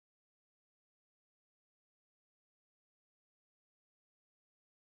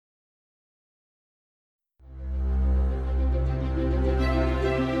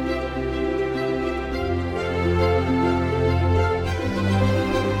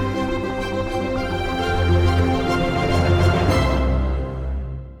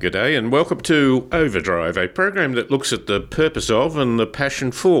G'day and welcome to Overdrive, a program that looks at the purpose of and the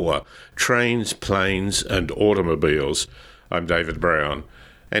passion for trains, planes and automobiles. I'm David Brown,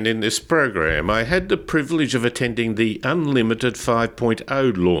 and in this program I had the privilege of attending the Unlimited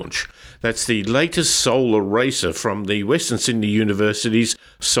 5.0 launch. That's the latest solar racer from the Western Sydney University's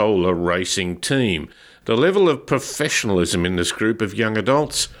solar racing team. The level of professionalism in this group of young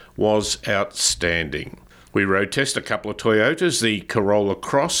adults was outstanding. We road test a couple of Toyotas, the Corolla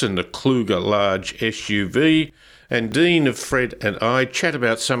Cross and the Kluger large SUV, and Dean, Fred and I chat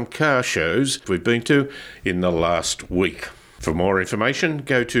about some car shows we've been to in the last week. For more information,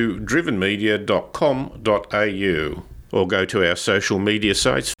 go to drivenmedia.com.au or go to our social media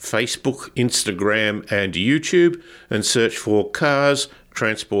sites, Facebook, Instagram and YouTube, and search for Cars,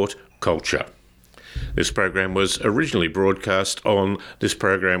 Transport, Culture. This program was originally broadcast on the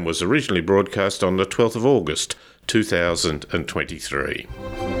 12th of August 2023.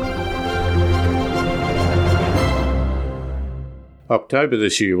 October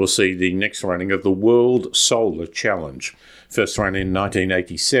this year will see the next running of the World Solar Challenge. First run in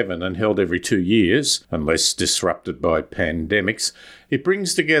 1987 and held every 2 years, unless disrupted by pandemics. It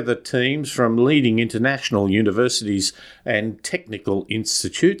brings together teams from leading international universities and technical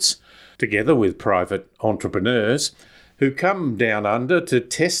institutes, together with private entrepreneurs, who come down under to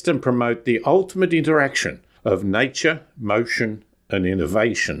test and promote the ultimate interaction of nature, motion and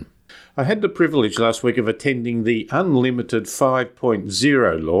innovation. I had the privilege last week of attending the Unlimited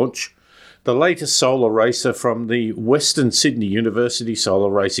 5.0 launch, the latest solar racer from the Western Sydney University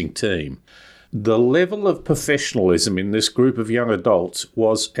solar racing team. The level of professionalism in this group of young adults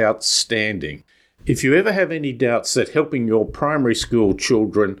was outstanding. If you ever have any doubts that helping your primary school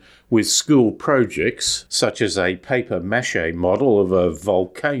children with school projects, such as a paper mache model of a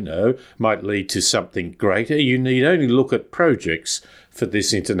volcano, might lead to something greater, you need only look at projects for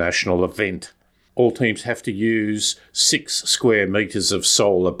this international event. All teams have to use 6 square metres of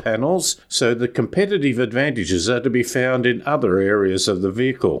solar panels, so the competitive advantages are to be found in other areas of the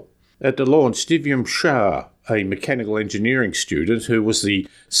vehicle. At the launch, Divyam Shah, a mechanical engineering student who was the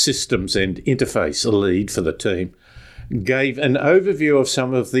systems and interface lead for the team, gave an overview of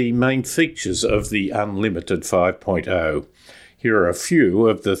some of the main features of the Unlimited 5.0. Here are a few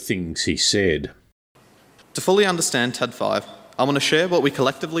of the things he said. To fully understand TED 5, I want to share what we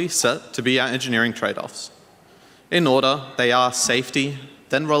collectively set to be our engineering trade-offs. In order, they are safety,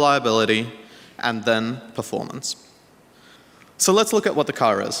 then reliability, and then performance. So let's look at what the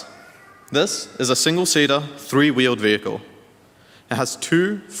car is. This is a single-seater, 3-wheeled vehicle. It has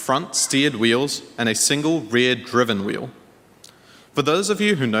 2 front-steered wheels and a single rear-driven wheel. For those of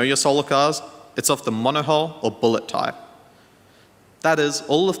you who know your solar cars, it's of the monohull or bullet type. That is,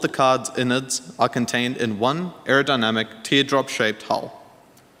 all of the car's innards are contained in one aerodynamic teardrop-shaped hull.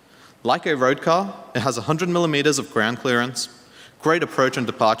 Like a road car, it has 100 millimeters of ground clearance, great approach and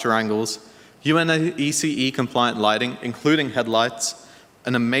departure angles, UNECE-compliant lighting, including headlights,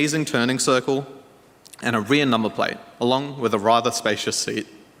 an amazing turning circle, and a rear number plate, along with a rather spacious seat.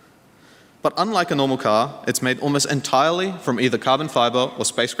 But unlike a normal car, it's made almost entirely from either carbon fiber or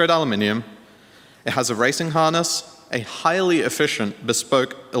space-grade aluminium. It has a racing harness, a highly efficient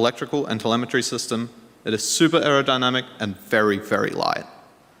bespoke electrical and telemetry system. It is super aerodynamic and very, very light.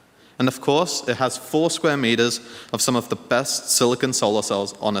 And of course, it has 4 square meters of some of the best silicon solar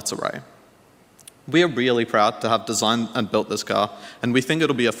cells on its array. We are really proud to have designed and built this car, and we think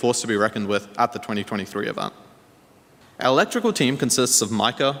it'll be a force to be reckoned with at the 2023 event. Our electrical team consists of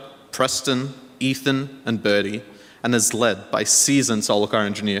Micah, Preston, Ethan, and Birdie, and is led by seasoned solar car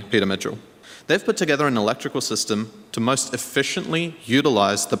engineer Peter Mitchell. They've put together an electrical system to most efficiently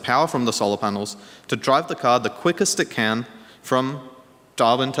utilize the power from the solar panels to drive the car the quickest it can from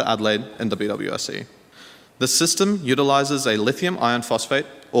Darwin to Adelaide in the BWSC. The system utilizes a lithium iron phosphate,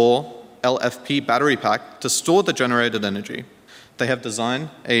 or LFP battery pack to store the generated energy. They have designed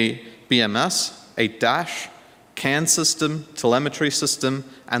a BMS, a dash, CAN system, telemetry system,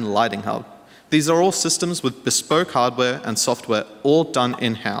 and lighting hub. These are all systems with bespoke hardware and software all done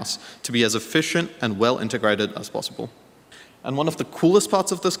in-house to be as efficient and well integrated as possible. And one of the coolest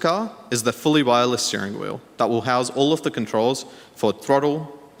parts of this car is the fully wireless steering wheel that will house all of the controls for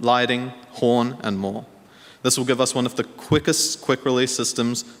throttle, lighting, horn, and more. This will give us one of the quickest quick-release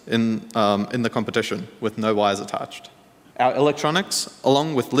systems in the competition with no wires attached. Our electronics,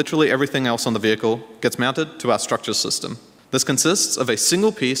 along with literally everything else on the vehicle, gets mounted to our structure system. This consists of a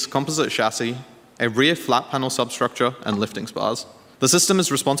single-piece composite chassis, a rear flat panel substructure, and lifting spars. The system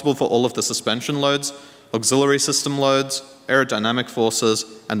is responsible for all of the suspension loads, auxiliary system loads, aerodynamic forces,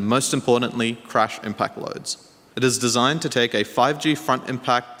 and most importantly, crash impact loads. It is designed to take a 5G front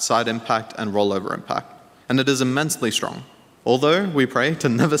impact, side impact, and rollover impact, and it is immensely strong. Although we pray to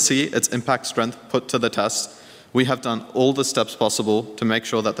never see its impact strength put to the test, we have done all the steps possible to make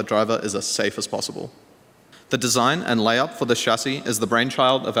sure that the driver is as safe as possible. The design and layup for this chassis is the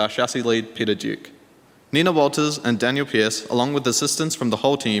brainchild of our chassis lead, Peter Duke. Nina Walters and Daniel Pierce, along with assistants from the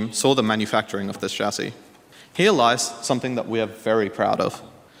whole team, saw the manufacturing of this chassis. Here lies something that we are very proud of.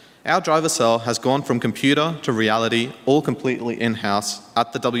 Our driver cell has gone from computer to reality, all completely in-house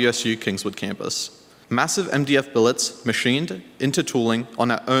at the WSU Kingswood campus. Massive MDF billets machined into tooling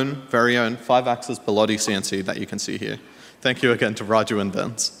on our own, very own 5-axis Bilotti CNC that you can see here. Thank you again to Raju and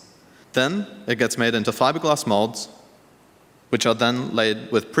Vince. Then it gets made into fiberglass molds, which are then laid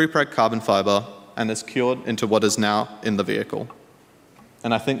with pre-preg carbon fiber and is cured into what is now in the vehicle.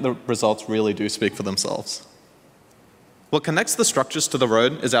 And I think the results really do speak for themselves. What connects the structures to the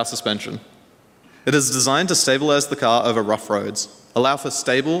road is our suspension. It is designed to stabilize the car over rough roads, allow for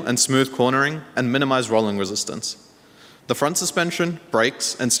stable and smooth cornering, and minimize rolling resistance. The front suspension,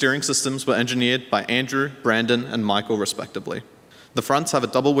 brakes, and steering systems were engineered by Andrew, Brandon, and Michael respectively. The fronts have a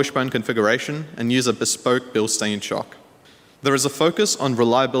double wishbone configuration and use a bespoke Bilstein shock. There is a focus on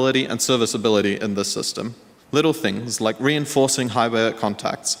reliability and serviceability in this system. Little things like reinforcing high-wear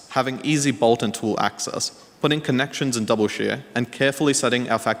contacts, having easy bolt and tool access, putting connections in double shear, and carefully setting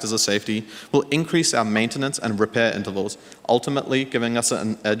our factors of safety will increase our maintenance and repair intervals, ultimately giving us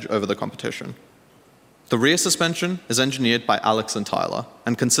an edge over the competition. The rear suspension is engineered by Alex and Tyler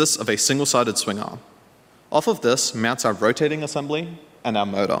and consists of a single-sided swing arm. Off of this mounts our rotating assembly and our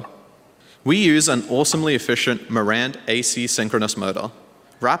motor. We use an awesomely efficient Marand AC synchronous motor,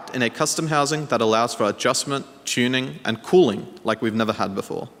 wrapped in a custom housing that allows for adjustment, tuning, and cooling like we've never had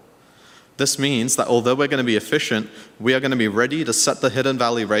before. This means that although we're going to be efficient, we are going to be ready to set the Hidden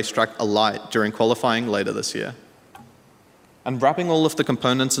Valley racetrack alight during qualifying later this year. And wrapping all of the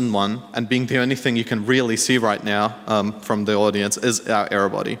components in one, and being the only thing you can really see right now from the audience, is our aero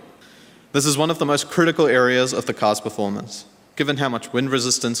body. This is one of the most critical areas of the car's performance, given how much wind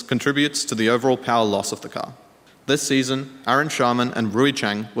resistance contributes to the overall power loss of the car. This season, Aaron Sharman and Rui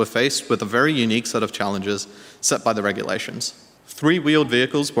Chang were faced with a very unique set of challenges set by the regulations. 3-wheeled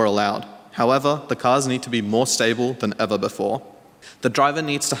vehicles were allowed. However, the cars need to be more stable than ever before. The driver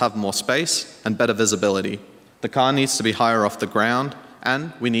needs to have more space and better visibility. The car needs to be higher off the ground,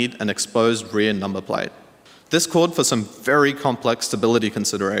 and we need an exposed rear number plate. This called for some very complex stability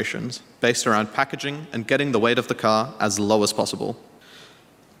considerations based around packaging and getting the weight of the car as low as possible.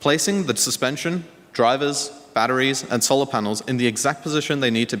 Placing the suspension, drivers, batteries, and solar panels in the exact position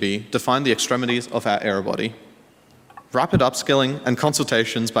they need to be define the extremities of our aero body. Rapid upskilling and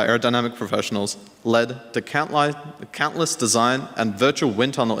consultations by aerodynamic professionals led to countless design and virtual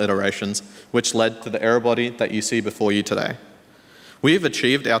wind tunnel iterations, which led to the aero body that you see before you today. We have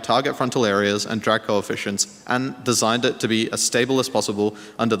achieved our target frontal areas and drag coefficients and designed it to be as stable as possible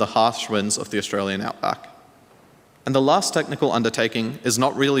under the harsh winds of the Australian outback. And the last technical undertaking is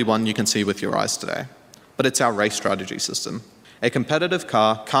not really one you can see with your eyes today, but it's our race strategy system. A competitive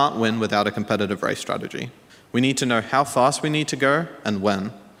car can't win without a competitive race strategy. We need to know how fast we need to go and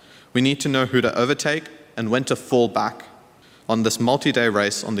when. We need to know who to overtake and when to fall back on this multi-day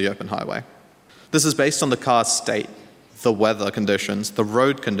race on the open highway. This is based on the car's state, the weather conditions, the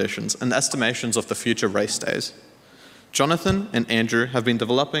road conditions, and estimations of the future race days. Jonathan and Andrew have been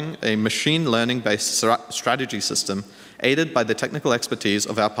developing a machine learning-based strategy system aided by the technical expertise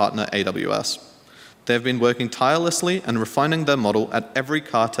of our partner AWS. They have been working tirelessly and refining their model at every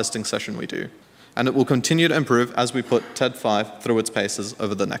car testing session we do, and it will continue to improve as we put TED 5 through its paces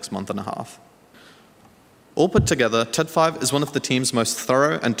over the next month and a half. All put together, TED 5 is one of the team's most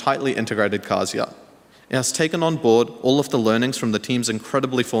thorough and tightly integrated cars yet. It has taken on board all of the learnings from the team's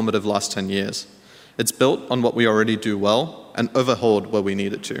incredibly formative last 10 years. It's built on what we already do well and overhauled where we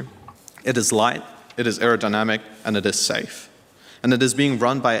need it to. It is light, it is aerodynamic, and it is safe. And it is being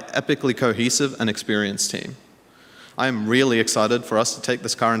run by an epically cohesive and experienced team. I am really excited for us to take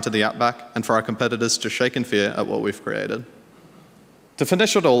this car into the outback and for our competitors to shake in fear at what we've created. To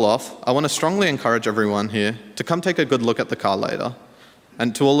finish it all off, I want to strongly encourage everyone here to come take a good look at the car later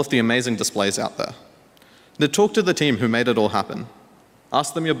and to all of the amazing displays out there. To talk to the team who made it all happen.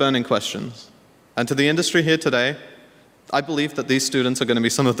 Ask them your burning questions. And to the industry here today, I believe that these students are going to be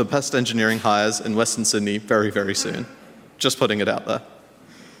some of the best engineering hires in Western Sydney very, very soon. Just putting it out there.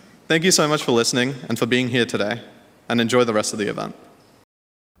 Thank you so much for listening and for being here today, and enjoy the rest of the event.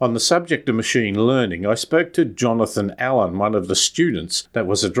 On the subject of machine learning, I spoke to Jonathan Allen, one of the students that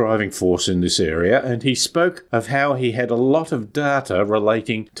was a driving force in this area, and he spoke of how he had a lot of data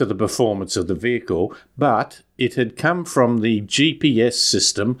relating to the performance of the vehicle, but it had come from the GPS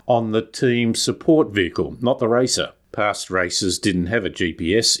system on the team support vehicle, not the racer. Past racers didn't have a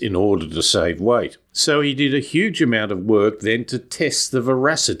GPS in order to save weight. So he did a huge amount of work then to test the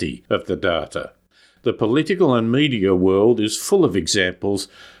veracity of the data. The political and media world is full of examples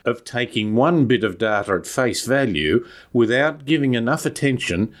of taking one bit of data at face value without giving enough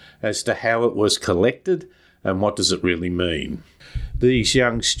attention as to how it was collected and what does it really mean. These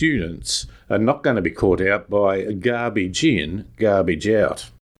young students are not going to be caught out by garbage in, garbage out.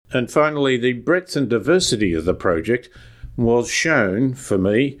 And finally, the breadth and diversity of the project was shown, for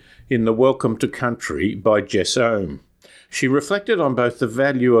me, in the Welcome to Country by Jess Ohm. She reflected on both the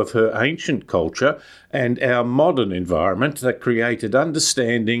value of her ancient culture and our modern environment that created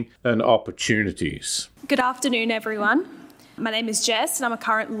understanding and opportunities. Good afternoon, everyone. My name is Jess and I'm a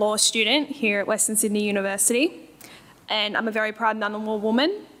current law student here at Western Sydney University. And I'm a very proud Ngunnawal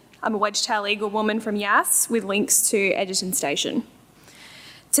woman. I'm a Wedgetail Eagle woman from Yass with links to Egerton Station.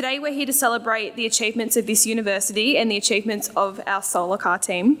 Today we're here to celebrate the achievements of this university and the achievements of our solar car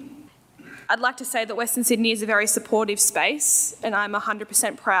team. I'd like to say that Western Sydney is a very supportive space and I'm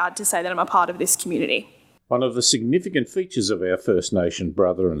 100% proud to say that I'm a part of this community. One of the significant features of our First Nation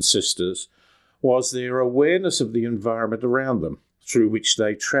brother and sisters was their awareness of the environment around them, through which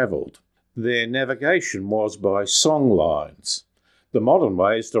they travelled. Their navigation was by song lines. The modern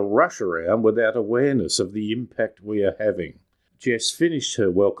way is to rush around without awareness of the impact we are having. Jess finished her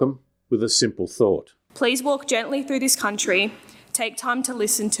welcome with a simple thought. Please walk gently through this country, take time to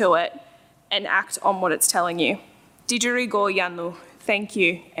listen to it, and act on what it's telling you. Didjurigo Yanu. Thank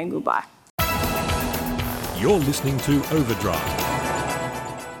you and goodbye. You're listening to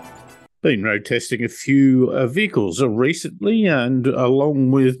Overdrive. Been road testing a few vehicles recently, and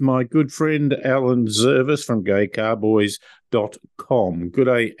along with my good friend Alan Zervis from gaycarboys.com. Good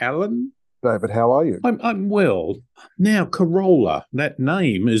day, Alan. David, how are you? I'm well. Now, Corolla, that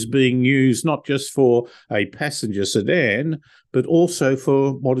name is being used not just for a passenger sedan, but also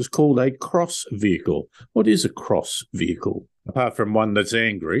for what is called a cross vehicle. What is a cross vehicle, apart from one that's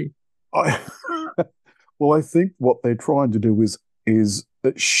angry? Well, I think what they're trying to do is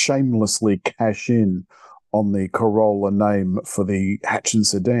shamelessly cash in on the Corolla name for the hatch and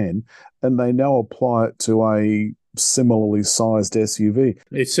sedan, and they now apply it to a similarly sized SUV.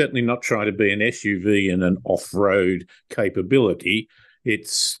 It's certainly not trying to be an SUV and an off-road capability.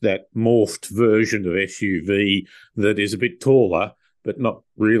 It's that morphed version of SUV that is a bit taller, but not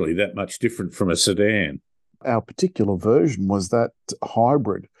really that much different from a sedan. Our particular version was that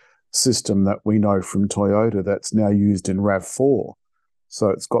hybrid system that we know from Toyota that's now used in RAV4. So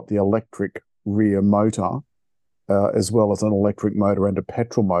it's got the electric rear motor as well as an electric motor and a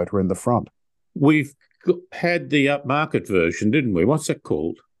petrol motor in the front. We've had the upmarket version, didn't we? What's that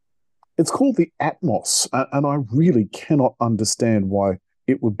called? It's called the Atmos, and I really cannot understand why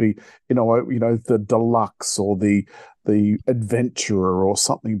it would be, the deluxe or the adventurer or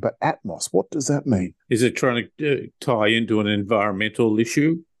something. But Atmos, what does that mean? Is it trying to tie into an environmental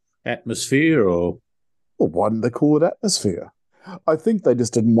issue, atmosphere, or? Well, why didn't they call it Atmosphere? I think they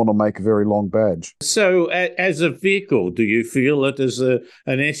just didn't want to make a very long badge. So, as a vehicle, do you feel it as an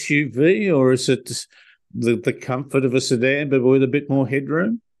SUV, or is it the comfort of a sedan, but with a bit more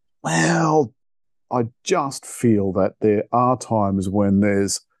headroom? Well, I just feel that there are times when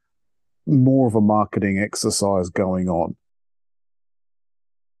there's more of a marketing exercise going on.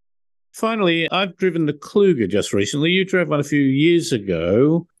 Finally, I've driven the Kluger just recently. You drove one a few years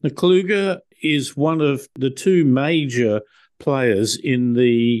ago. The Kluger is one of the two major players in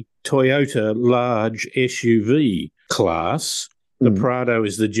the Toyota large SUV class. The Prado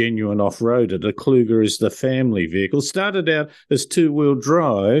is the genuine off-roader. The Kluger is the family vehicle. Started out as two-wheel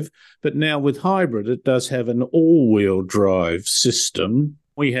drive, but now with hybrid, it does have an all-wheel drive system.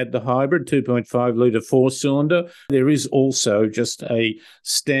 We had the hybrid 2.5-litre four-cylinder. There is also just a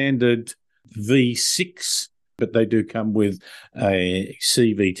standard V6, but they do come with a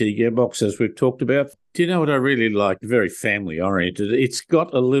CVT gearbox, as we've talked about. Do you know what I really like? Very family-oriented. It's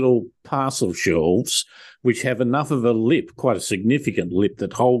got a little parcel shelves which have enough of a lip, quite a significant lip,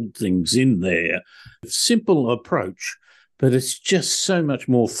 that hold things in there. Simple approach, but it's just so much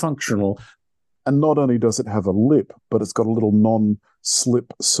more functional. And not only does it have a lip, but it's got a little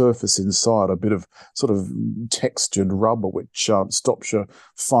non-slip surface inside, a bit of sort of textured rubber which stops your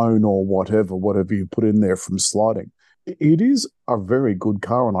phone or whatever you put in there from sliding. It is a very good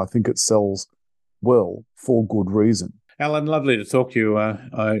car, and I think it sells well for good reason. Alan, lovely to talk to you.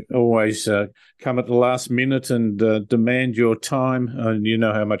 I always come at the last minute and demand your time, and you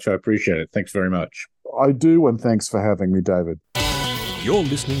know how much I appreciate it. Thanks very much. I do, and thanks for having me, David. You're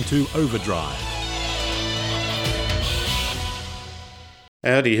listening to Overdrive.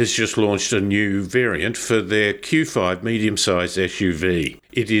 Audi has just launched a new variant for their Q5 medium-sized SUV.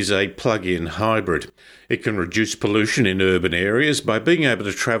 It is a plug-in hybrid. It can reduce pollution in urban areas by being able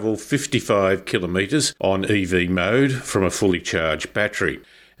to travel 55 kilometres on EV mode from a fully charged battery,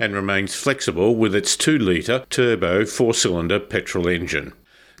 and remains flexible with its 2-litre turbo 4-cylinder petrol engine.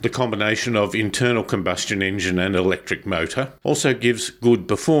 The combination of internal combustion engine and electric motor also gives good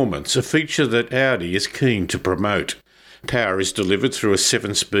performance, a feature that Audi is keen to promote. Power is delivered through a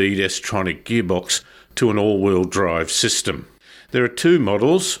 7-speed S-tronic gearbox to an all-wheel drive system. There are two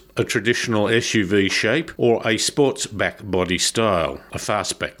models, a traditional SUV shape or a sportsback body style, a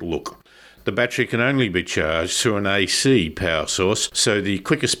fastback look. The battery can only be charged through an AC power source, so the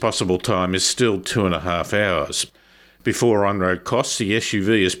quickest possible time is still 2.5 hours. Before on-road costs, the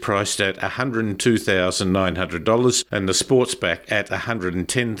SUV is priced at $102,900 and the sportsback at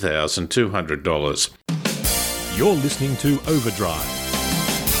 $110,200. You're listening to Overdrive.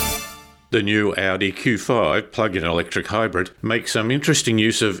 The new Audi Q5 plug-in electric hybrid makes some interesting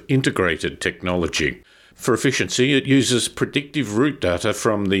use of integrated technology. For efficiency, it uses predictive route data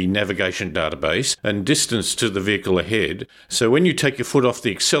from the navigation database and distance to the vehicle ahead, so when you take your foot off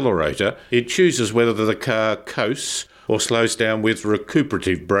the accelerator, it chooses whether the car coasts or slows down with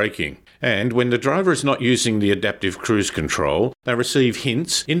recuperative braking. And when the driver is not using the adaptive cruise control, they receive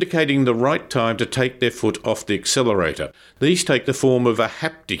hints indicating the right time to take their foot off the accelerator. These take the form of a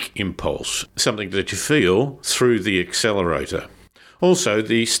haptic impulse, something that you feel through the accelerator. Also,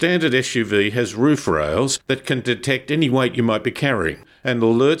 the standard SUV has roof rails that can detect any weight you might be carrying, and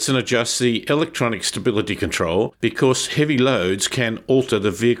alerts and adjusts the electronic stability control because heavy loads can alter the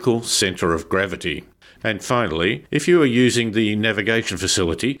vehicle centre of gravity. And finally, if you are using the navigation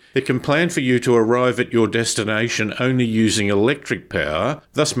facility, it can plan for you to arrive at your destination only using electric power,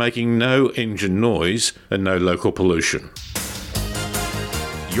 thus making no engine noise and no local pollution.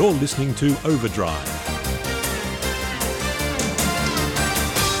 You're listening to Overdrive.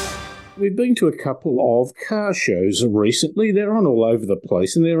 We've been to a couple of car shows recently. They're on all over the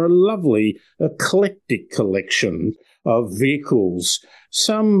place, and they're a lovely, eclectic collection of vehicles,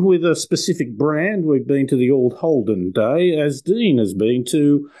 some with a specific brand. We've been to the Old Holden Day, as Dean has been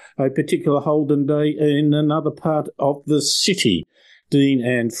to a particular Holden Day in another part of the city. Dean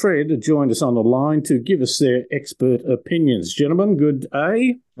and Fred have joined us on the line to give us their expert opinions. Gentlemen, good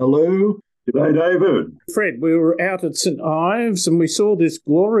day. Hello. G'day, David. Fred, we were out at St Ives and we saw this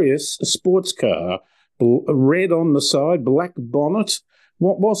glorious sports car, red on the side, black bonnet.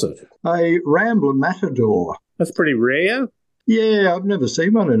 What was it? A Rambler Matador. That's pretty rare. Yeah, I've never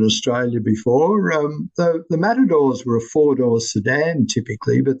seen one in Australia before. The Matadors were a 4-door sedan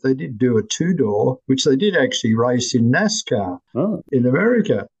typically, but they did do a 2-door, which they did actually race in NASCAR in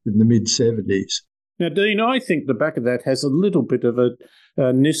America in the mid-70s. Now, Dean, I think the back of that has a little bit of a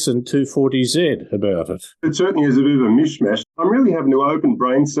Nissan 240Z about it. It certainly is a bit of a mishmash. I'm really having to open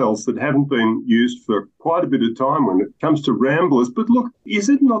brain cells that haven't been used for quite a bit of time when it comes to Ramblers. But look, is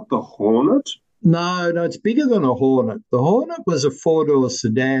it not the Hornet? No, it's bigger than a Hornet. The Hornet was a 4-door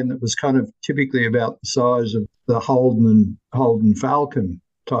sedan that was kind of typically about the size of the Holden Falcon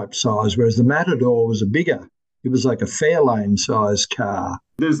type size, whereas the Matador was a bigger. It was like a Fairlane-sized car.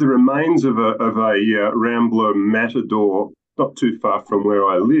 There's the remains of a Rambler Matador not too far from where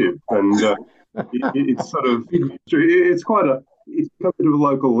I live, and it's sort of it's quite a bit of a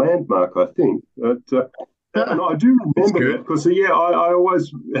local landmark, I think. But and I do remember that because I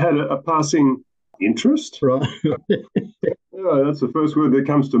always had a passing interest. Right. That's the first word that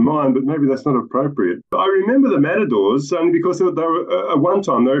comes to mind, but maybe that's not appropriate. I remember the Matadors only because they were at one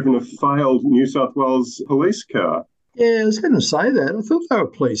time they were even a failed New South Wales police car. Yeah, I was going to say that. I thought they were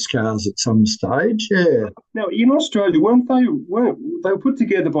police cars at some stage, yeah. Now, in Australia, they were put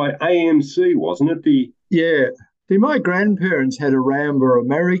together by AMC, wasn't it? Yeah. My grandparents had a Rambler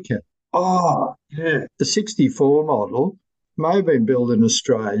American. Oh, yeah. The 64 model, may have been built in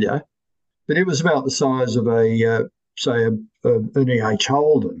Australia, but it was about the size of an E.H.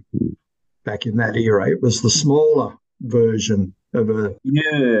 Holden back in that era. It was the smaller version of a...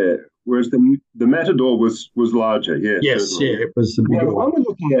 Yeah. Whereas the Matador was larger, yes, certainly. Yeah, it was the bigger one. What we're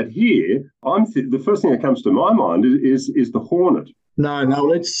looking at here, the first thing that comes to my mind is the Hornet.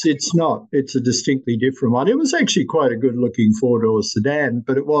 No, it's not. It's a distinctly different one. It was actually quite a good-looking 4-door sedan,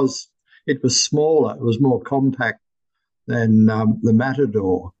 but it was smaller. It was more compact than the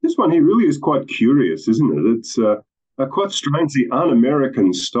Matador. This one here really is quite curious, isn't it? quite strangely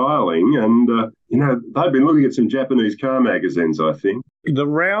un-American styling. And, they've been looking at some Japanese car magazines, I think. The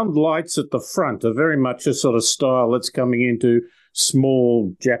round lights at the front are very much a sort of style that's coming into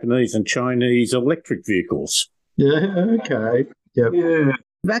small Japanese and Chinese electric vehicles. Yeah, okay. Yep. Yeah.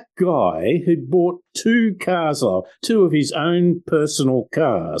 That guy who bought two cars, two of his own personal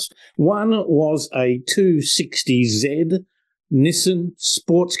cars. One was a 260Z Nissan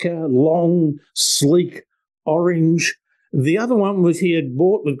sports car, long, sleek, orange. The other one was he had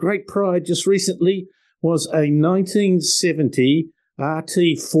bought with great pride just recently was a 1970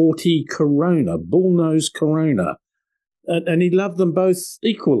 RT40 Corona, bullnose Corona. And he loved them both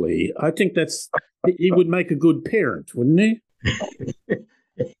equally. I think he would make a good parent, wouldn't he?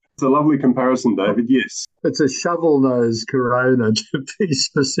 It's a lovely comparison, David, yes. It's a shovel nose Corona, to be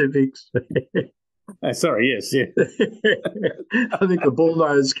specific. Sorry, yes, yeah. I think the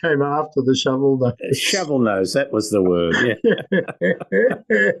bullnose came after the shovel nose. Shovel nose, that was the word, yeah.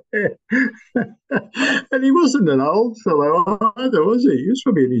 And he wasn't an old fellow either, was he? He was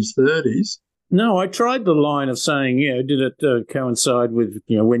probably in his 30s. No, I tried the line of saying, did it coincide with,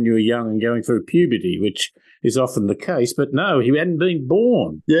 when you were young and going through puberty, which is often the case. But no, he hadn't been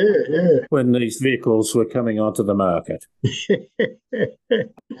born when these vehicles were coming onto the market.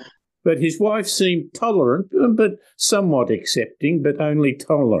 But his wife seemed tolerant, but somewhat accepting, but only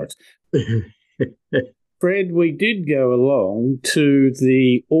tolerant. Fred, we did go along to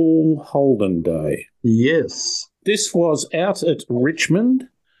the All Holden Day. Yes. This was out at Richmond.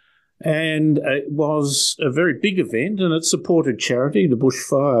 And it was a very big event, and it supported charity. The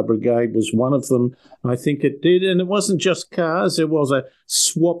Bushfire Brigade was one of them, I think it did. And it wasn't just cars. There was a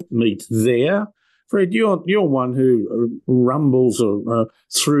swap meet there. Fred, you're one who rumbles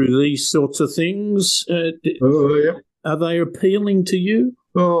through these sorts of things. Yeah. Are they appealing to you?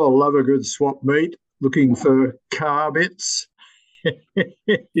 Oh, love a good swap meet. Looking for car bits. Did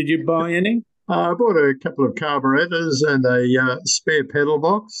you buy any? I bought a couple of carburetors and a spare pedal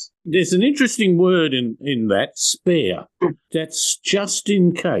box. There's an interesting word in that, spare. That's just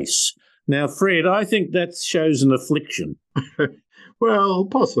in case. Now, Fred, I think that shows an affliction. Well,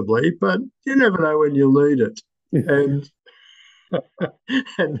 possibly, but you never know when you'll need it.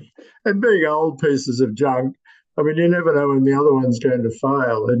 and being old pieces of junk, I mean, you never know when the other one's going to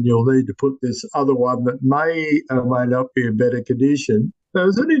fail and you'll need to put this other one that may or may not be in better condition.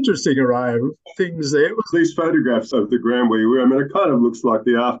 There's an interesting array of things there. These photographs of the ground where you were, I mean, it kind of looks like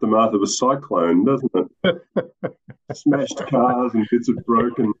the aftermath of a cyclone, doesn't it? Smashed cars and bits of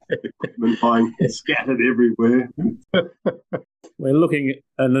broken equipment lying scattered everywhere. We're looking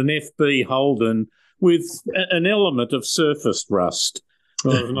at an FB Holden with an element of surface rust.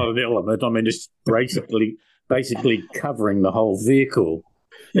 Well, it's not an element. I mean, it's basically covering the whole vehicle.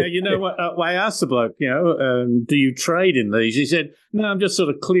 Now, you know what? I asked the bloke, do you trade in these? He said, no, I'm just sort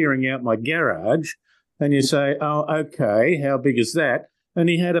of clearing out my garage. And you say, oh, okay, how big is that? And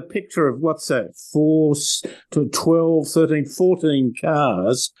he had a picture of, what's that, 4 to 12, 13, 14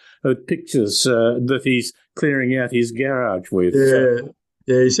 cars, pictures that he's clearing out his garage with.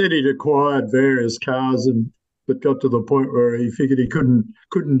 Yeah, he said he'd acquired various cars but got to the point where he figured he couldn't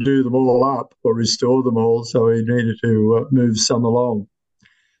do them all up or restore them all, so he needed to move some along.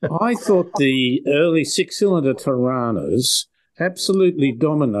 I thought the early six-cylinder Tiranas absolutely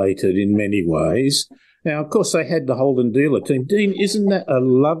dominated in many ways. Now, of course, they had the Holden dealer team. Dean, isn't that a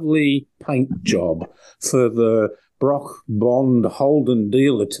lovely paint job for the Brock Bond Holden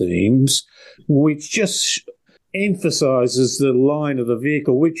dealer teams, which just emphasises the line of the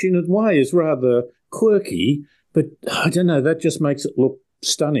vehicle, which in a way is rather quirky, but I don't know, that just makes it look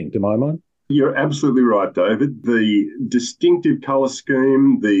stunning to my mind. You're absolutely right, David. The distinctive colour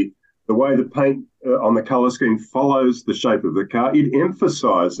scheme, the way the paint on the colour scheme follows the shape of the car, it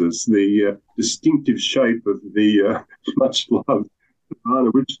emphasises the distinctive shape of the much-loved Tirana,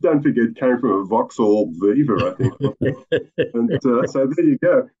 which, don't forget, came from a Vauxhall Viva, I think. And so there you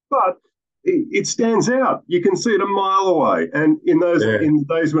go. But it stands out. You can see it a mile away. And in the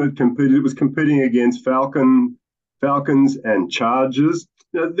days when it was competing against Falcons and Chargers.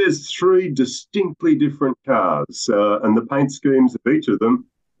 Now, there's 3 distinctly different cars, and the paint schemes of each of them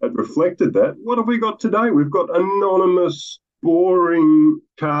had reflected that. What have we got today? We've got anonymous, boring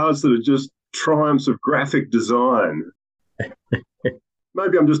cars that are just triumphs of graphic design.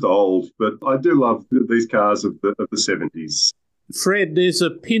 Maybe I'm just old, but I do love these cars of the 70s. Fred, there's a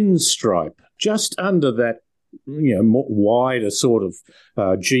pinstripe just under that, more wider sort of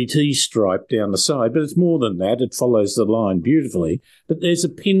GT stripe down the side, but it's more than that. It follows the line beautifully, but there's a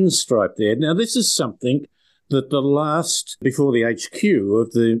pinstripe there. Now, this is something that before the HQ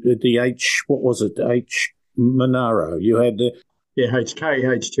of the H, what was it, Monaro. You had the... Yeah,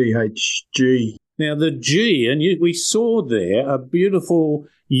 HKHTHG. Now, the G, and we saw there a beautiful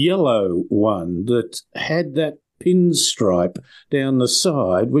yellow one that had that pinstripe down the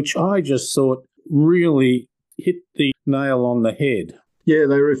side, which I just thought really hit the nail on the head. Yeah,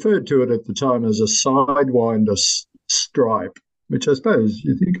 they referred to it at the time as a sidewinder stripe, which I suppose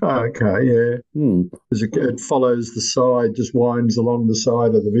you think, oh, okay, yeah. Because it follows the side, just winds along the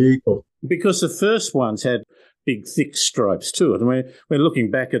side of the vehicle. Because the first ones had big, thick stripes to it. I mean, we're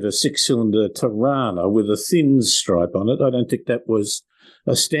looking back at a six-cylinder Tirana with a thin stripe on it. I don't think that was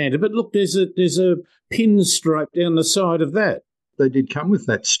a standard. But look, there's a pinstripe down the side of that. They did come with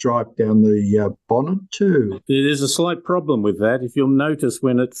that stripe down the bonnet too. There's a slight problem with that. If you'll notice,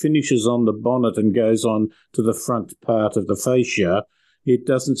 when it finishes on the bonnet and goes on to the front part of the fascia, it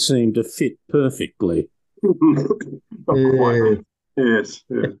doesn't seem to fit perfectly. Yes.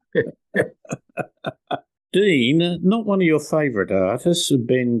 Dean, not one of your favourite artists,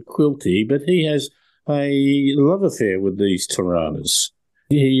 Ben Quilty, but he has a love affair with these Tiranas.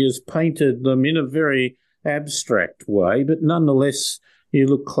 He has painted them in a very abstract way, but nonetheless, you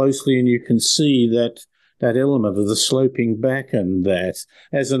look closely and you can see that element of the sloping back and that.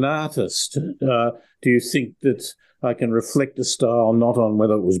 As an artist, do you think that I can reflect the style not on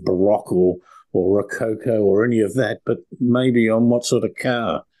whether it was Baroque or Rococo or any of that, but maybe on what sort of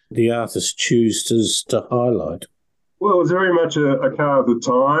car the artist chooses to highlight? Well, it's very much a car of the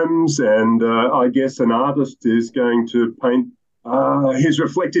times, and I guess an artist is going to paint his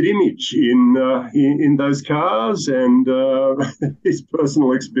reflected image in those cars and his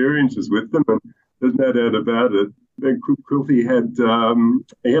personal experiences with them. And there's no doubt about it. Ben Quilty had a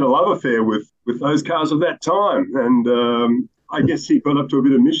love affair with those cars of that time, and I guess he got up to a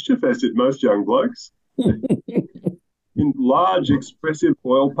bit of mischief, as did most young blokes, in large, expressive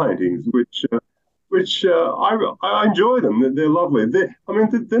oil paintings, which I enjoy them. They're lovely. They're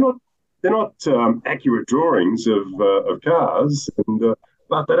not accurate drawings of cars,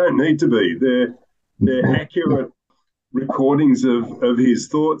 but they don't need to be. They're accurate recordings of his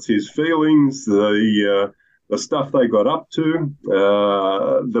thoughts, his feelings, the stuff they got up to.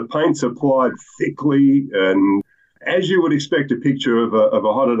 The paint's applied thickly, and as you would expect a picture of a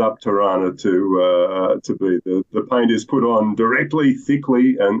hotted up Tirana to be, the paint is put on directly,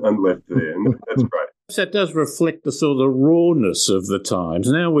 thickly, and left there, and that's great. That does reflect the sort of rawness of the times.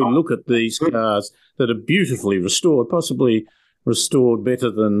 Now we look at these cars that are beautifully restored, possibly restored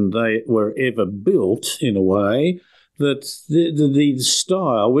better than they were ever built in a way, that the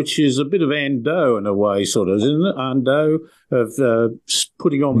style, which is a bit of Ando in a way, sort of, isn't it? Ando, of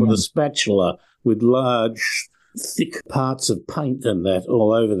putting on with a spatula with large, thick parts of paint and that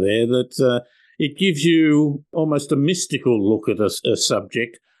all over there, that it gives you almost a mystical look at a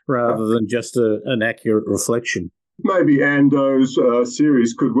subject, rather than just an accurate reflection. Maybe Ando's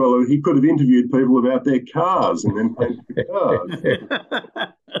series could have interviewed people about their cars and then painted the cars.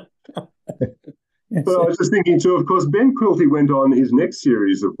 But I was just thinking too, of course, Ben Quilty went on his next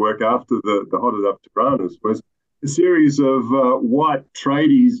series of work after the Hotted Up Tiranas was a series of white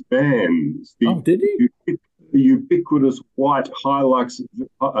tradies vans. Did he? The ubiquitous white Hilux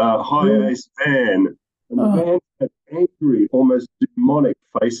high-ace van. And the vans had angry, almost demonic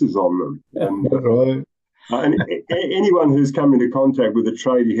faces on them. And anyone who's come into contact with a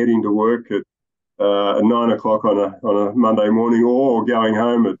tradie heading to work at 9 o'clock on a Monday morning, or going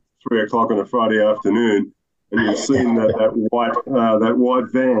home at 3 o'clock on a Friday afternoon, and you've seen that white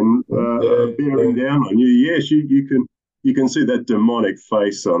van bearing down on you, yes, you can see that demonic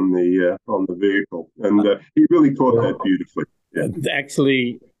face on the vehicle, and he really caught that beautifully. Yeah.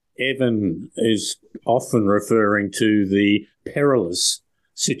 Actually, Evan is often referring to the perilous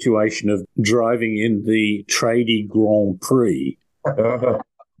situation of driving in the tradie Grand Prix.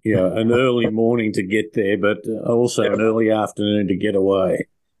 An early morning to get there, but also an early afternoon to get away.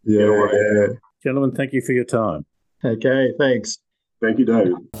 Yeah. Gentlemen, thank you for your time. Okay, thanks. Thank you,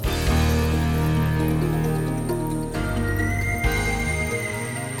 David.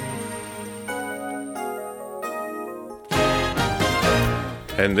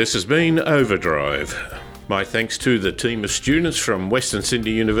 And this has been Overdrive. My thanks to the team of students from Western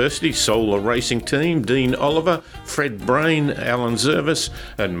Sydney University Solar Racing Team, Dean Oliver, Fred Brain, Alan Zervis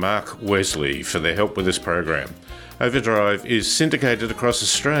and Mark Wesley for their help with this program. Overdrive is syndicated across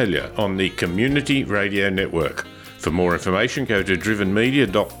Australia on the Community Radio Network. For more information, go to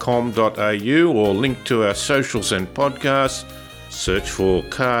drivenmedia.com.au or link to our socials and podcasts. Search for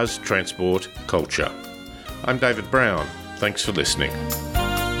Cars, Transport, Culture. I'm David Brown. Thanks for listening.